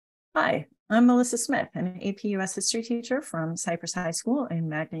Hi, I'm Melissa Smith, an ap-u.s history teacher from Cypress High School in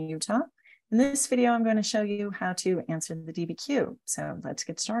Magna, Utah. In this video, I'm going to show you how to answer the DBQ. So let's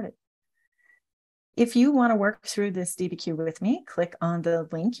get started. If you want to work through this DBQ with me, click on the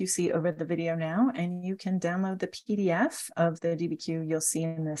link you see over the video now, and you can download the PDF of the DBQ you'll see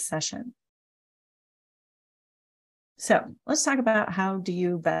in this session. So let's talk about how do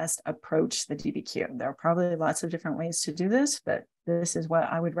you best approach the DBQ. There are probably lots of different ways to do this, but this is what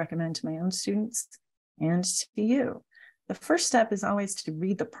I would recommend to my own students and to you. The first step is always to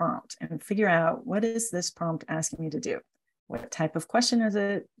read the prompt and figure out, what is this prompt asking me to do? What type of question is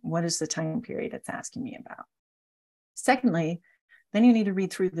it? What is the time period it's asking me about? Secondly, then you need to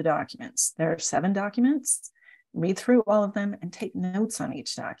read through the documents. There are 7 documents. Read through all of them and take notes on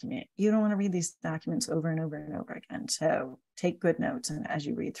each document. You don't want to read these documents over and over and over again. So take good notes as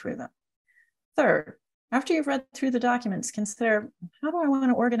you read through them. Third, after you've read through the documents, consider, how do I want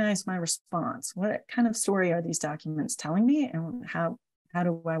to organize my response? What kind of story are these documents telling me? And how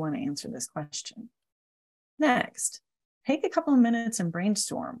do I want to answer this question? Next, take a couple of minutes and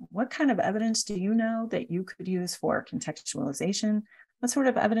brainstorm. What kind of evidence do you know that you could use for contextualization? What sort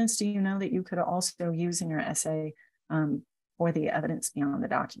of evidence do you know that you could also use in your essay for the evidence beyond the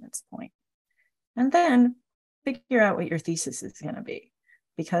documents point? And then figure out what your thesis is going to be,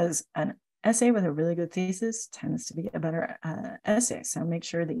 because an essay with a really good thesis tends to be a better essay. So make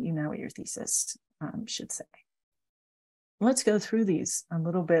sure that you know what your thesis should say. Let's go through these a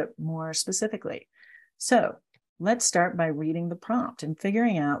little bit more specifically. So let's start by reading the prompt and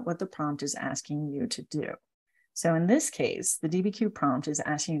figuring out what the prompt is asking you to do. So in this case, the DBQ prompt is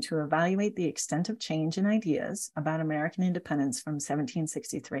asking you to evaluate the extent of change in ideas about American independence from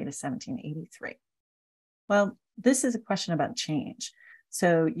 1763 to 1783. Well, this is a question about change.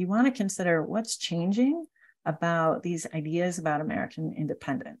 So you want to consider what's changing about these ideas about American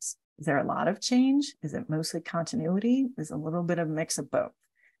independence. Is there a lot of change? Is it mostly continuity? Is a little bit of a mix of both?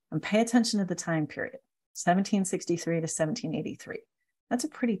 And pay attention to the time period, 1763 to 1783. That's a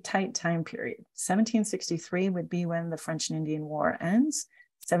pretty tight time period. 1763 would be when the French and Indian War ends.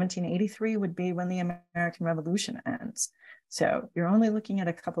 1783 would be when the American Revolution ends. So you're only looking at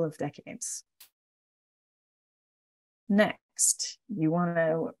a couple of decades. Next, you want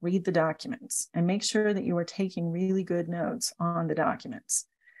to read the documents and make sure that you are taking really good notes on the documents.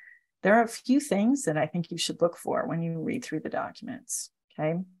 There are a few things that I think you should look for when you read through the documents,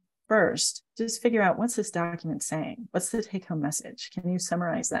 okay? First, just figure out, what's this document saying? What's the take-home message? Can you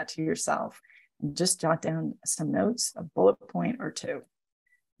summarize that to yourself? And just jot down some notes, a bullet point or two.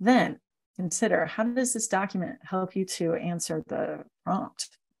 Then consider, how does this document help you to answer the prompt?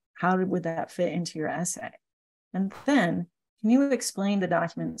 How would that fit into your essay? And then, can you explain the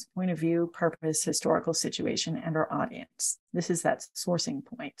document's point of view, purpose, historical situation, and our audience? This is that sourcing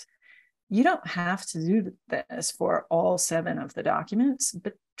point. You don't have to do this for all 7 of the documents,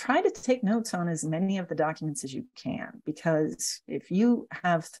 but try to take notes on as many of the documents as you can, because if you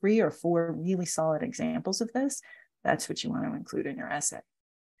have 3 or 4 really solid examples of this, that's what you want to include in your essay.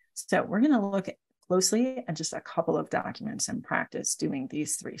 So we're going to look closely at just a couple of documents and practice doing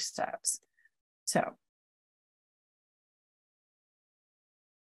these 3 steps. So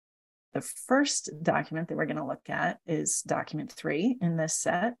the first document that we're going to look at is document 3 in this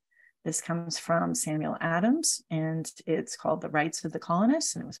set. This comes from Samuel Adams, and it's called The Rights of the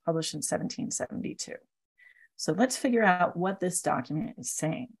Colonists, and it was published in 1772. So let's figure out what this document is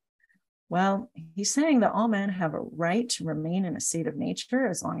saying. Well, he's saying that all men have a right to remain in a state of nature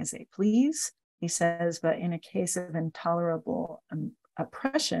as long as they please. He says, but in a case of intolerable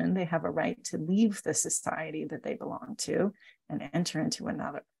oppression, they have a right to leave the society that they belong to and enter into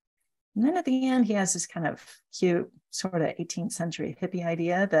another. And then at the end, he has this kind of cute sort of 18th century hippie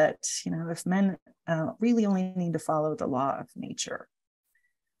idea that, if men really only need to follow the law of nature.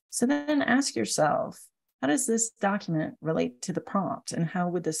 So then ask yourself, how does this document relate to the prompt, and how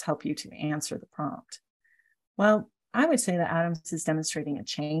would this help you to answer the prompt? Well, I would say that Adams is demonstrating a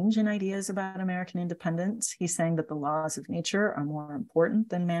change in ideas about American independence. He's saying that the laws of nature are more important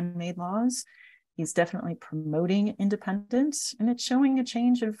than man-made laws. He's definitely promoting independence, and it's showing a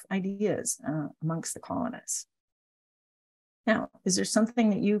change of ideas amongst the colonists. Now, is there something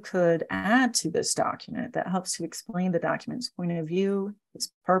that you could add to this document that helps to explain the document's point of view,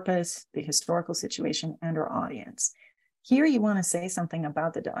 its purpose, the historical situation, and our audience? Here you want to say something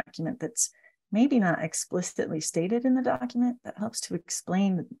about the document that's maybe not explicitly stated in the document, that helps to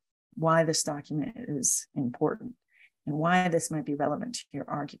explain why this document is important and why this might be relevant to your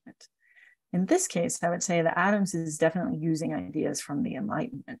argument. In this case, I would say that Adams is definitely using ideas from the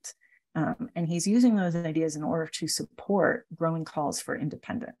Enlightenment. And he's using those ideas in order to support growing calls for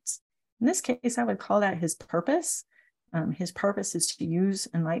independence. In this case, I would call that his purpose. His purpose is to use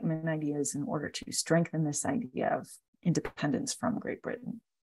Enlightenment ideas in order to strengthen this idea of independence from Great Britain.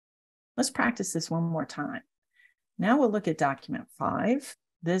 Let's practice this one more time. Now we'll look at document 5.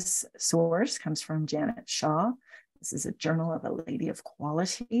 This source comes from Janet Shaw. This is a journal of a lady of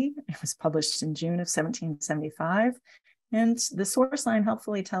quality. It was published in June of 1775. And the source line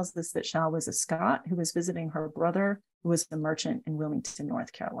helpfully tells us that Shaw was a Scot who was visiting her brother, who was a merchant in Wilmington,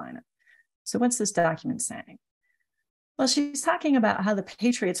 North Carolina. So what's this document saying? Well, she's talking about how the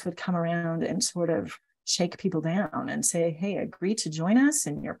Patriots would come around and sort of shake people down and say, hey, agree to join us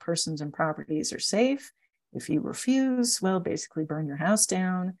and your persons and properties are safe. If you refuse, well, basically burn your house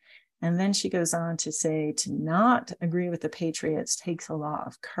down. And then she goes on to say to not agree with the Patriots takes a lot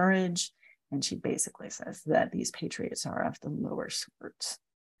of courage. And she basically says that these Patriots are of the lower sorts.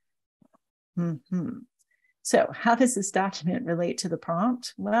 So how does this document relate to the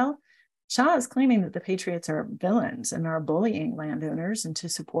prompt? Well, Shaw is claiming that the Patriots are villains and are bullying landowners into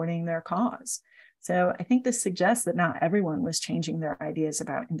supporting their cause. So I think this suggests that not everyone was changing their ideas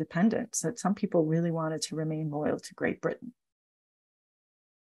about independence, that some people really wanted to remain loyal to Great Britain.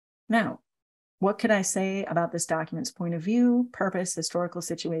 Now, what could I say about this document's point of view, purpose, historical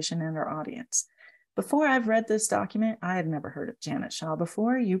situation, and our audience? Before I've read this document, I had never heard of Janet Shaw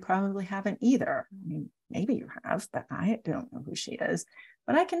before. You probably haven't either. I mean, maybe you have, but I don't know who she is.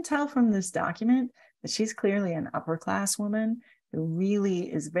 But I can tell from this document that she's clearly an upper class woman who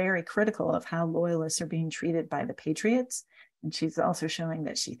really is very critical of how loyalists are being treated by the Patriots. And she's also showing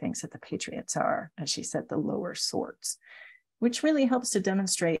that she thinks that the Patriots are, as she said, the lower sorts, which really helps to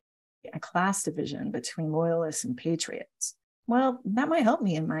demonstrate a class division between loyalists and patriots. Well, that might help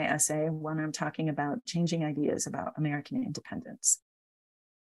me in my essay when I'm talking about changing ideas about American independence.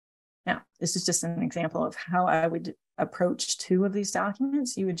 Now, this is just an example of how I would approach 2 of these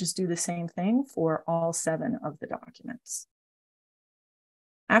documents. You would just do the same thing for all 7 of the documents.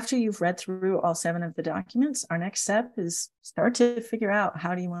 After you've read through all 7 of the documents, our next step is start to figure out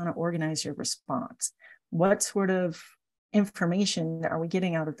how do you want to organize your response? What sort of information are we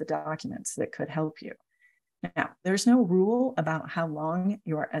getting out of the documents that could help you? Now, there's no rule about how long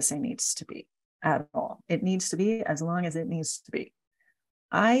your essay needs to be at all. It needs to be as long as it needs to be.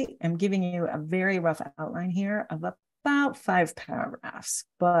 I am giving you a very rough outline here of about 5 paragraphs,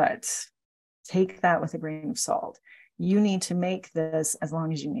 but take that with a grain of salt. You need to make this as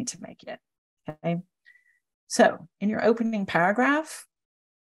long as you need to make it, okay? So in your opening paragraph,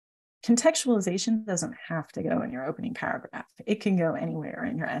 contextualization doesn't have to go in your opening paragraph. It can go anywhere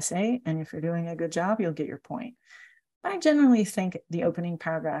in your essay, and if you're doing a good job, you'll get your point. I generally think the opening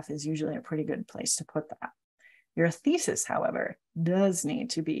paragraph is usually a pretty good place to put that. Your thesis, however, does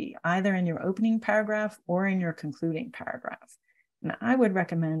need to be either in your opening paragraph or in your concluding paragraph. And I would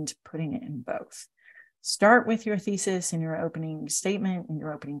recommend putting it in both. Start with your thesis in your opening statement, in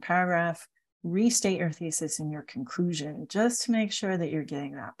your opening paragraph, restate your thesis in your conclusion, just to make sure that you're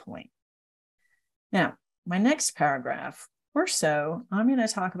getting that point. Now, my next paragraph or so, I'm going to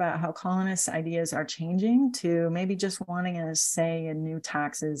talk about how colonists' ideas are changing to maybe just wanting a say in new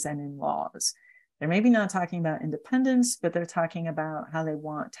taxes and in laws. They're maybe not talking about independence, but they're talking about how they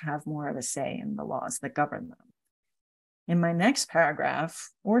want to have more of a say in the laws that govern them. In my next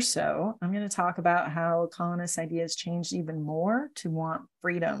paragraph or so, I'm going to talk about how colonists' ideas changed even more to want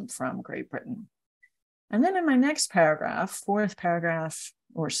freedom from Great Britain. And then in my next paragraph, 4th paragraph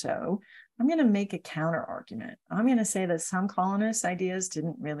or so, I'm going to make a counter argument. I'm going to say that some colonists' ideas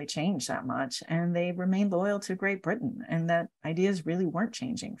didn't really change that much, and they remained loyal to Great Britain, and that ideas really weren't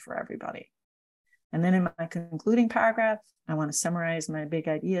changing for everybody. And then in my concluding paragraph, I want to summarize my big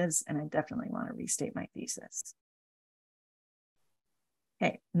ideas, and I definitely want to restate my thesis.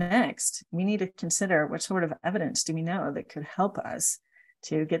 Okay, next, we need to consider what sort of evidence do we know that could help us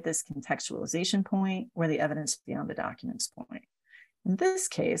to get this contextualization point or the evidence beyond the documents point. In this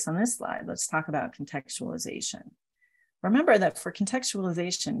case, on this slide, let's talk about contextualization. Remember that for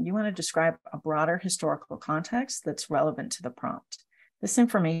contextualization, you want to describe a broader historical context that's relevant to the prompt. This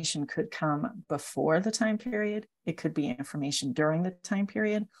information could come before the time period, it could be information during the time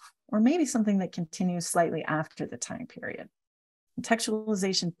period, or maybe something that continues slightly after the time period.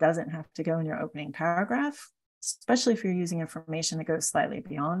 Contextualization doesn't have to go in your opening paragraph, especially if you're using information that goes slightly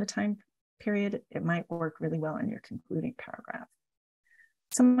beyond the time period. It might work really well in your concluding paragraph.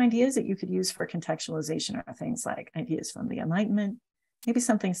 Some ideas that you could use for contextualization are things like ideas from the Enlightenment, maybe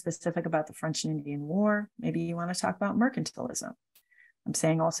something specific about the French and Indian War. Maybe you want to talk about mercantilism. I'm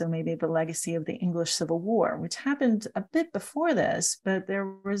saying also maybe the legacy of the English Civil War, which happened a bit before this, but there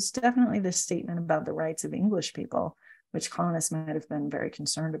was definitely this statement about the rights of English people, which colonists might have been very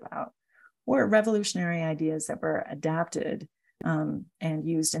concerned about, or revolutionary ideas that were adapted and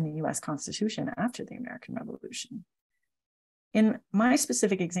used in the US Constitution after the American Revolution. In my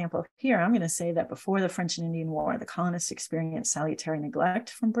specific example here, I'm going to say that before the French and Indian War, the colonists experienced salutary neglect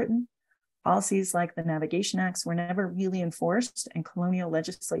from Britain. Policies like the Navigation Acts were never really enforced, and colonial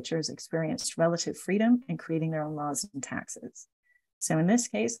legislatures experienced relative freedom in creating their own laws and taxes. So in this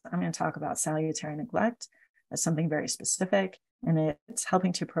case, I'm going to talk about salutary neglect as something very specific, and it's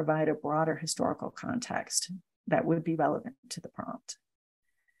helping to provide a broader historical context that would be relevant to the prompt.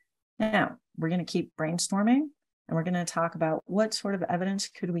 Now, we're going to keep brainstorming, and we're going to talk about what sort of evidence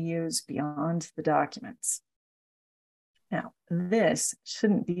could we use beyond the documents. Now, this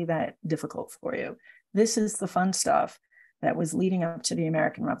shouldn't be that difficult for you. This is the fun stuff that was leading up to the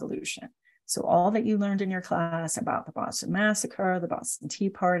American Revolution. So all that you learned in your class about the Boston Massacre, the Boston Tea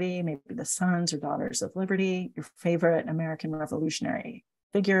Party, maybe the Sons or Daughters of Liberty, your favorite American revolutionary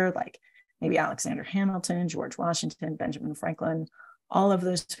figure, like maybe Alexander Hamilton, George Washington, Benjamin Franklin, all of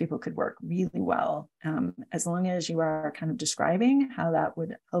those people could work really well as long as you are kind of describing how that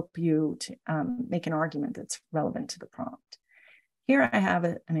would help you to make an argument that's relevant to the prompt. Here I have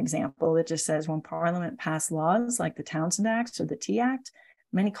an example that just says, when Parliament passed laws like the Townshend Acts or the Tea Act,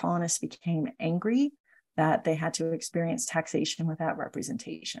 many colonists became angry that they had to experience taxation without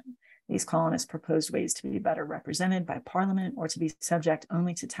representation. These colonists proposed ways to be better represented by Parliament or to be subject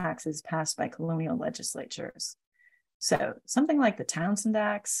only to taxes passed by colonial legislatures. So something like the Townshend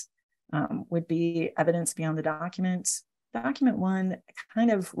Acts would be evidence beyond the documents. Document 1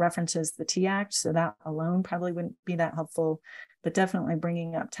 kind of references the Tea Act, so that alone probably wouldn't be that helpful, but definitely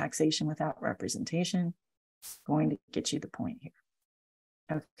bringing up taxation without representation is going to get you the point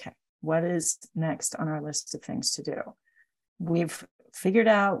here. Okay, what is next on our list of things to do? We've figured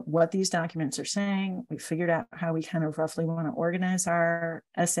out what these documents are saying. We've figured out how we kind of roughly want to organize our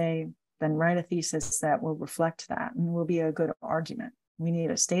essay, then write a thesis that will reflect that and will be a good argument. We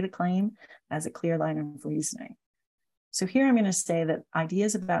need a stated claim as a clear line of reasoning. So here I'm going to say that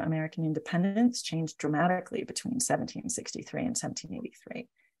ideas about American independence changed dramatically between 1763 and 1783.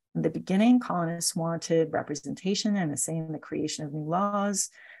 In the beginning, colonists wanted representation and a say in the creation of new laws,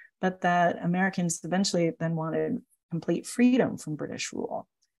 but that Americans eventually then wanted complete freedom from British rule.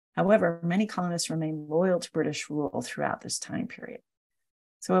 However, many colonists remained loyal to British rule throughout this time period.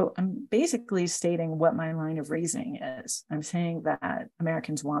 So I'm basically stating what my line of reasoning is. I'm saying that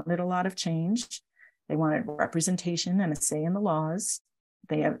Americans wanted a lot of change. They wanted representation and a say in the laws.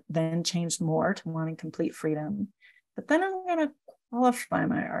 They have then changed more to wanting complete freedom. But then I'm going to qualify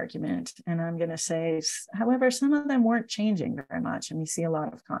my argument, and I'm going to say, however, some of them weren't changing very much, and we see a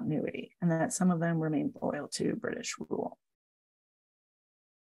lot of continuity, and that some of them remained loyal to British rule.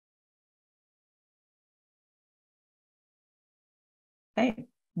 Okay,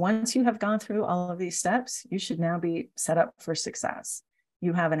 once you have gone through all of these steps, you should now be set up for success.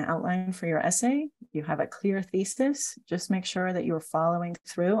 You have an outline for your essay, you have a clear thesis. Just make sure that you're following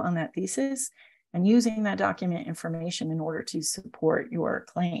through on that thesis and using that document information in order to support your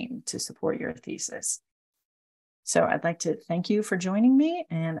claim, to support your thesis. So I'd like to thank you for joining me,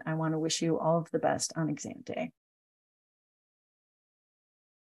 and I want to wish you all of the best on exam day.